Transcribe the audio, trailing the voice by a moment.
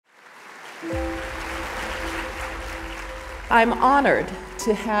I'm honored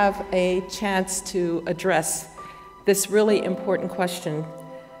to have a chance to address this really important question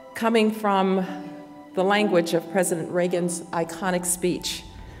coming from the language of President Reagan's iconic speech,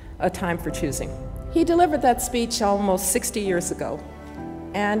 A Time for Choosing. He delivered that speech almost 60 years ago,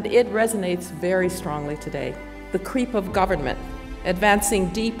 and it resonates very strongly today. The creep of government, advancing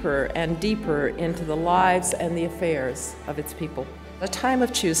deeper and deeper into the lives and the affairs of its people. A time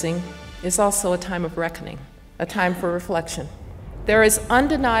of choosing is also a time of reckoning, a time for reflection. There is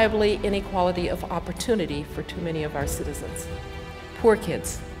undeniably inequality of opportunity for too many of our citizens. Poor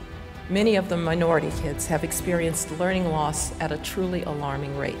kids, many of them minority kids, have experienced learning loss at a truly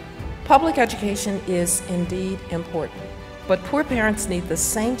alarming rate. Public education is indeed important, but poor parents need the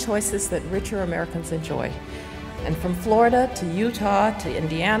same choices that richer Americans enjoy. And from Florida to Utah to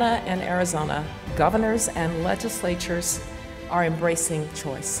Indiana and Arizona, governors and legislatures are embracing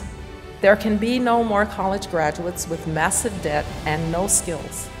choice. There can be no more college graduates with massive debt and no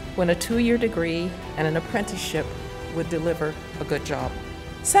skills when a 2-year degree and an apprenticeship would deliver a good job.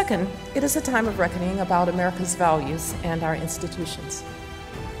 Second, it is a time of reckoning about America's values and our institutions.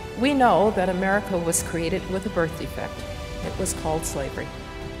 We know that America was created with a birth defect. It was called slavery.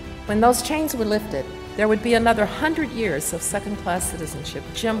 When those chains were lifted, there would be another 100 years of second-class citizenship,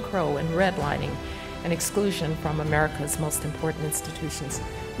 Jim Crow and redlining, and exclusion from America's most important institutions.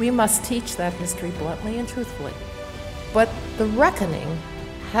 We must teach that history bluntly and truthfully. But the reckoning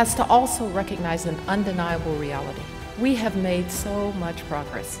has to also recognize an undeniable reality. We have made so much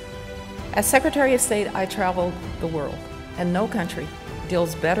progress. As Secretary of State, I traveled the world, and no country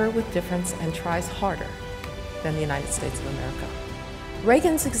deals better with difference and tries harder than the United States of America.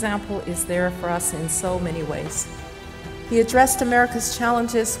 Reagan's example is there for us in so many ways. He addressed America's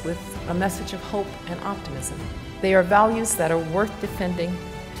challenges with a message of hope and optimism. They are values that are worth defending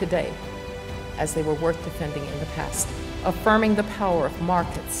today, as they were worth defending in the past. Affirming the power of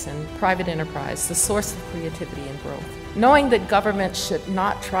markets and private enterprise, the source of creativity and growth. Knowing that government should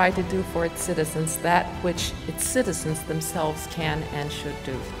not try to do for its citizens that which its citizens themselves can and should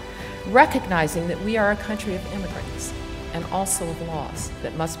do. Recognizing that we are a country of immigrants and also of laws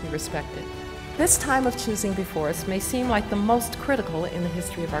that must be respected. This time of choosing before us may seem like the most critical in the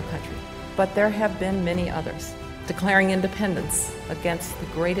history of our country, but there have been many others. Declaring independence against the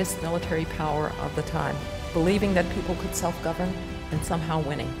greatest military power of the time, believing that people could self-govern and somehow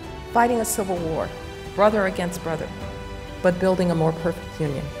winning. Fighting a civil war, brother against brother, but building a more perfect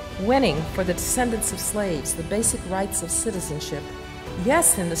union. Winning for the descendants of slaves the basic rights of citizenship,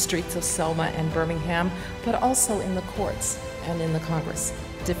 yes, in the streets of Selma and Birmingham, but also in the courts and in the Congress.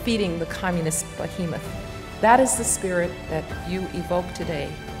 Defeating the communist behemoth. That is the spirit that you evoke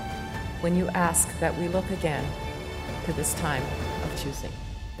today when you ask that we look again to this time of choosing.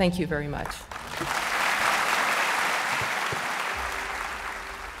 Thank you very much.